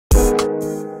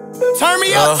Turn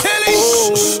me up, Tilly.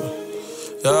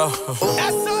 Yeah.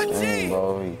 Dang,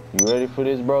 bro. You ready for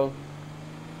this, bro?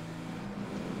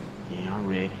 Yeah, I'm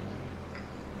ready.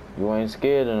 You ain't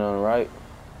scared of nothing, right?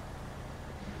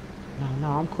 No,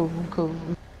 I'm cool.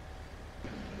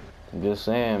 I'm just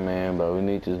saying, man, bro. We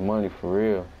need this money for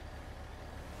real.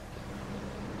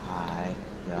 Alright,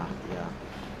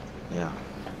 yeah.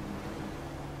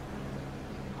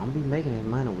 I'm be making that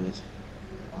money with you.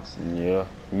 Yeah.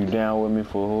 You down with me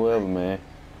for whoever, man.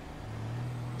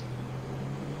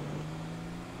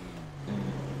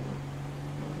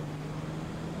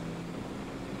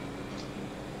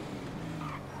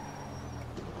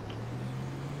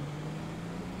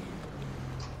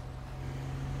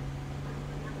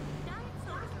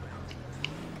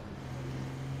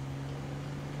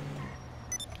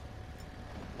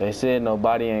 They said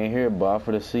nobody ain't here, but I'm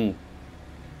for the see.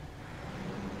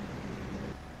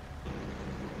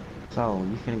 So,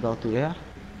 you finna go through there?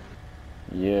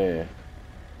 Yeah.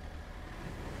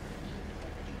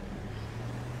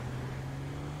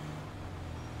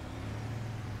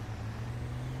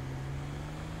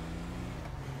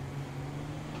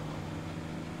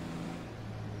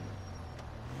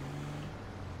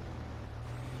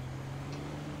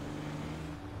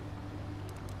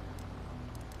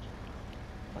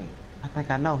 Wait, I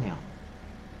think I know him.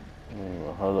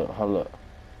 Hold up.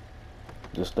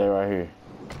 Just stay right here.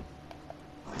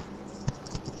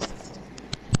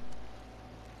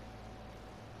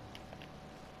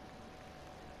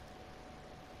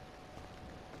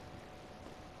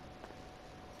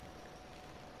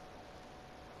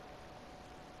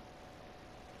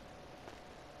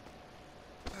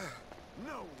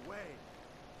 No way.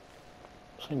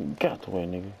 You got the way,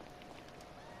 nigga.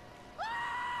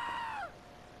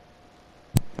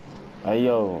 Hey,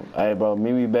 yo. Hey, bro.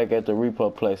 Meet me back at the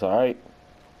repo place, alright?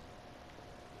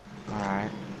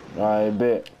 Alright. Alright,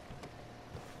 bet.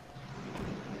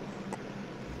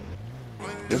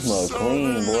 This mug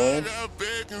clean, boy. I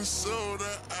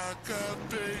got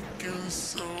baking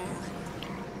soda.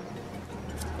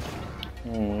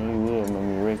 You will make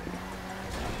me wreck it.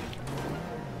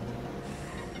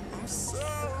 I'm so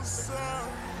sorry.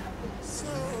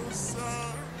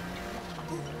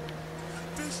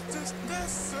 Bitch, just that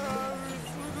sorry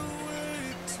for the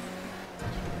wait.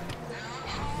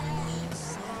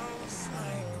 So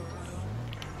sorry.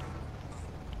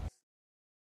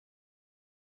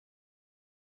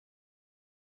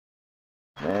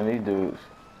 Man, these dudes.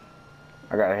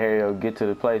 I gotta hurry up, get to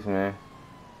the place, man.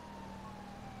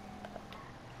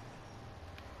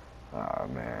 Oh,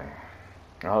 man.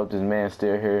 I hope this man's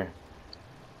still here.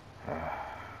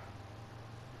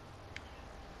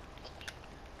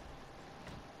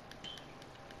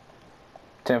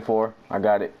 10-4. I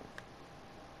got it.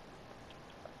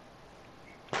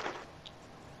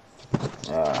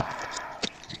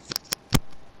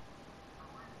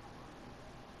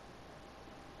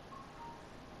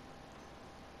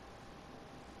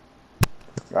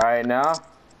 Alright now.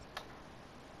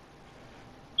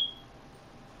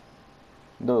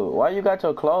 Dude, why you got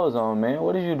your clothes on, man?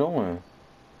 What are you doing?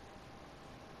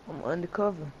 I'm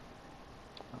undercover.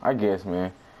 I guess,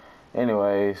 man.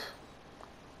 Anyways.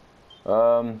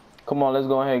 Come on, let's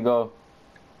go ahead and go.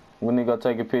 We need to go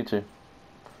take a picture.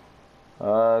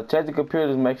 Check the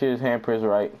computers, make sure his handprint's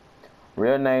right.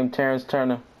 Real name Terrence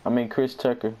Turner. Chris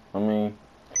Tucker.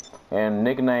 And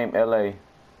nickname LA.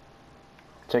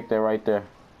 Check that right there.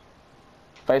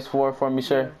 Face forward for me,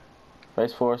 sir. Yeah.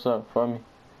 Face forward up for me.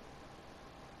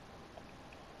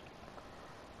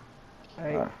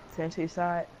 Alright, turn to your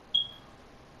side.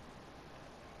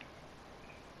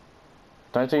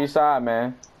 Turn to your side,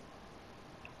 man.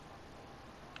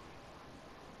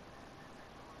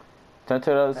 Turn to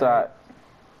the other side.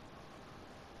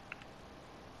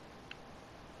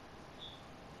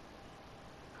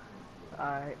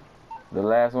 Alright. The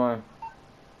last one.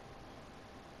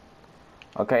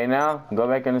 Okay, now go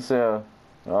back in the cell.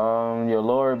 Your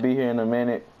lawyer will be here in a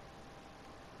minute.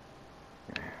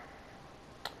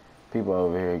 People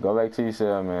over here. Go back to your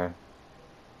cell, man.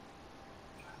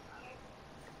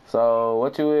 So,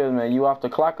 what you is, man? You off the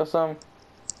clock or something?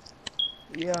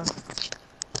 Yeah.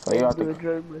 So you off do the... a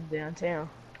drug bust downtown.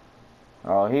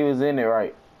 Oh, he was in it,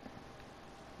 right?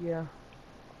 Yeah.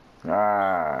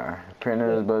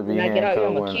 Printer is supposed to be when I get out here,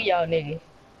 I'm handcuffed. gonna kill y'all niggas.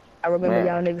 I remember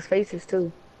y'all niggas' faces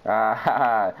too.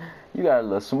 You got a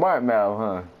little smart mouth,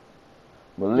 huh?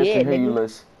 But listen here, you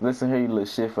little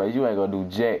shit face. You ain't gonna do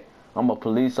jack. I'm a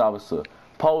police officer.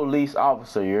 Police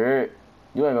officer, you heard?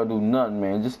 You ain't gonna do nothing,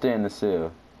 man. Just stay in the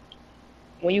cell.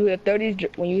 When you hear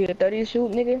 30s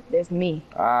shoot, nigga, that's me.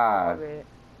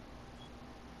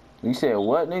 You said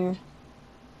what, nigga?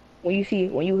 when you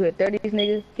hear 30s,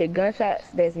 nigga, get gunshots,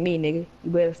 that's me, nigga.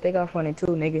 You better stay off on it too,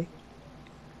 nigga.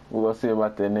 We gonna see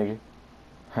about that, nigga.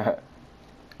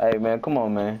 Hey, man, come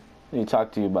on, man. I need to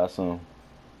talk to you about something.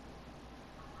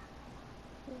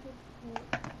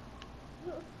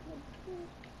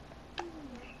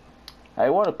 Hey,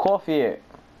 where the coffee at?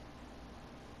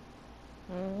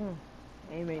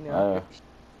 Ain't made no.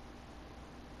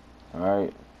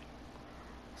 Alright.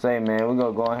 Say, man, we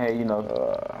gonna go ahead, you know.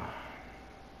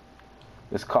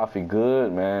 This coffee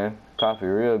good, man. Coffee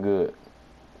real good.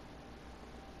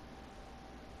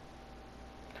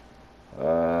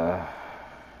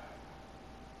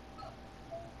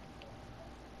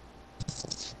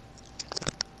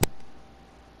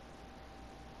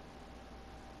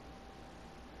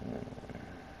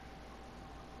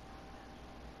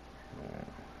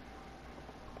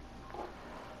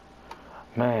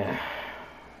 Man.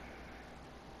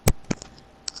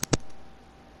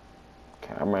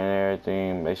 Camera and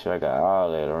everything. Make sure I got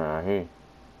all that around here.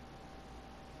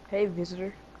 Hey,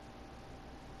 visitor.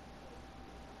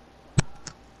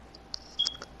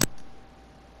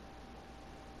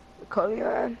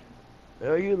 Collion,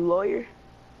 are you a lawyer?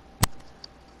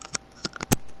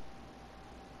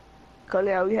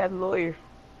 Collion, we have a lawyer.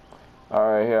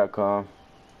 Alright, here I come.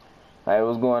 Hey,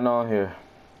 what's going on here?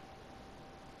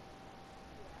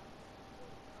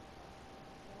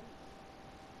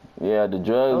 Yeah, the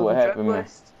drug, what happened, man?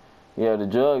 Yeah, the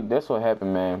drug, that's what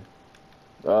happened, man.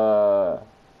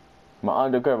 My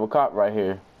undercover cop right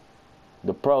here,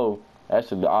 the pro,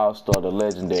 actually the all-star, the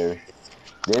legendary.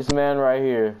 This man right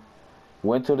here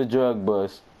went to the drug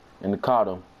bust and caught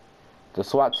him. The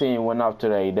SWAT team went off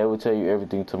today. They will tell you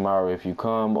everything tomorrow if you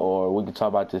come, or we can talk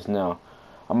about this now.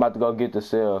 I'm about to go get the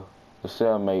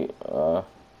cellmate.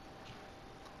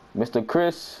 Mr.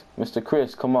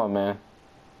 Chris, come on, man.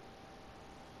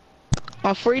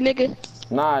 I'm free, nigga?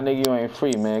 Nah, nigga, you ain't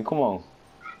free, man. Come on.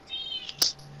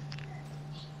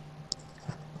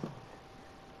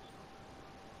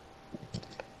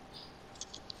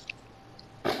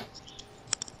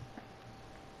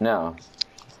 Now,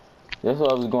 this is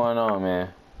what was going on, man.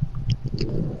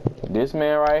 This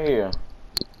man right here.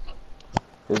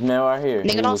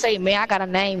 Nigga, don't say, man, I got a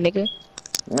name, nigga.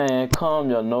 Man, calm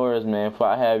your nerves, man, before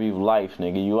I have you life,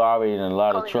 nigga. You already in a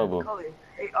lot of trouble.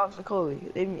 Hey, Officer Coley,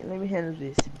 let me handle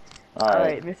this.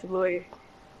 Alright, Mr. Lawyer.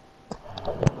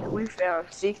 We found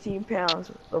 16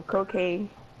 pounds of cocaine,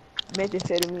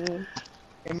 methamphetamine,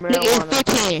 and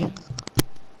marijuana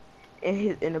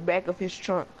in the back of his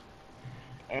trunk.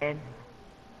 And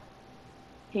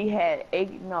he had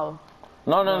No.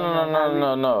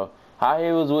 How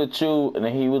he was with you and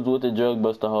he was with the drug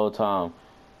bust the whole time?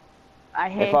 I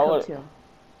handcuffed him.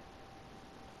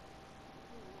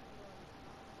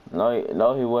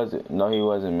 No, he wasn't. No, he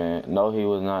wasn't, man. No, he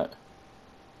was not.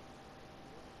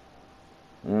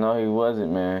 No, he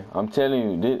wasn't, man. I'm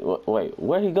telling you. Wait,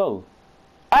 where'd he go?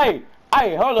 Hey,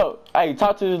 hold up. Hey,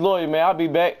 talk to this lawyer, man. I'll be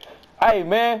back. Hey,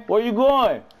 man, where you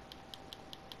going?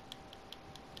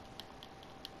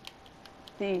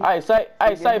 Hey, say,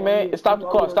 man, stop the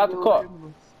car. Stop the car.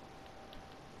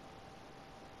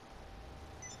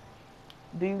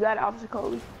 Do you got it, Officer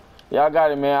Coley? Yeah, I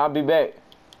got it, man. I'll be back.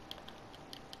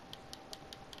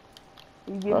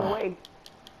 You getting away?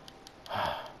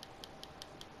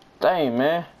 Dang,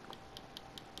 man.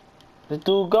 This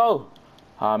dude go.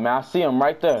 Man, I see him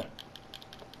right there.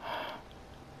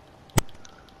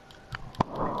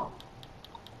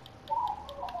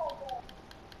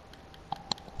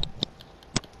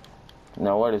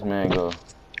 Now, where this man go?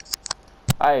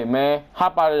 Hey, man,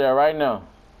 hop out of there right now.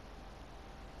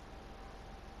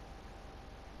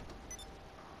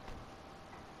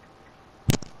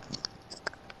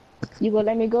 You gonna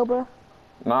let me go, bro?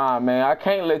 Nah, man, I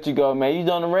can't let you go, man. You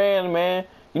done ran, man.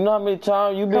 You know how many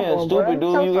times you been stupid,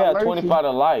 bro. dude? You got 25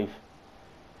 to life.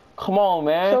 Come on,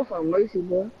 man. Show for mercy,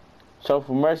 bro. Show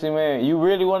for mercy, man. You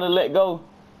really want to let go?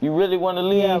 You really want to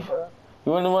leave? Yeah, bro.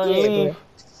 You really want to leave? Bro.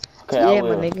 Okay, yeah, I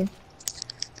will. my nigga.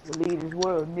 Leave this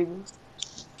world, nigga.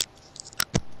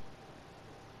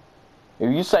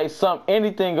 If you say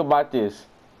anything about this,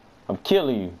 I'm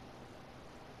killing you.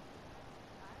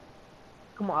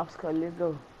 Come on, Officer, let's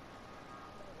go.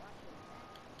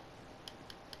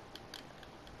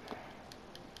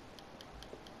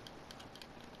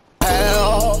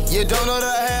 Hell, you don't know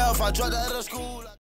the half. I tried out of school.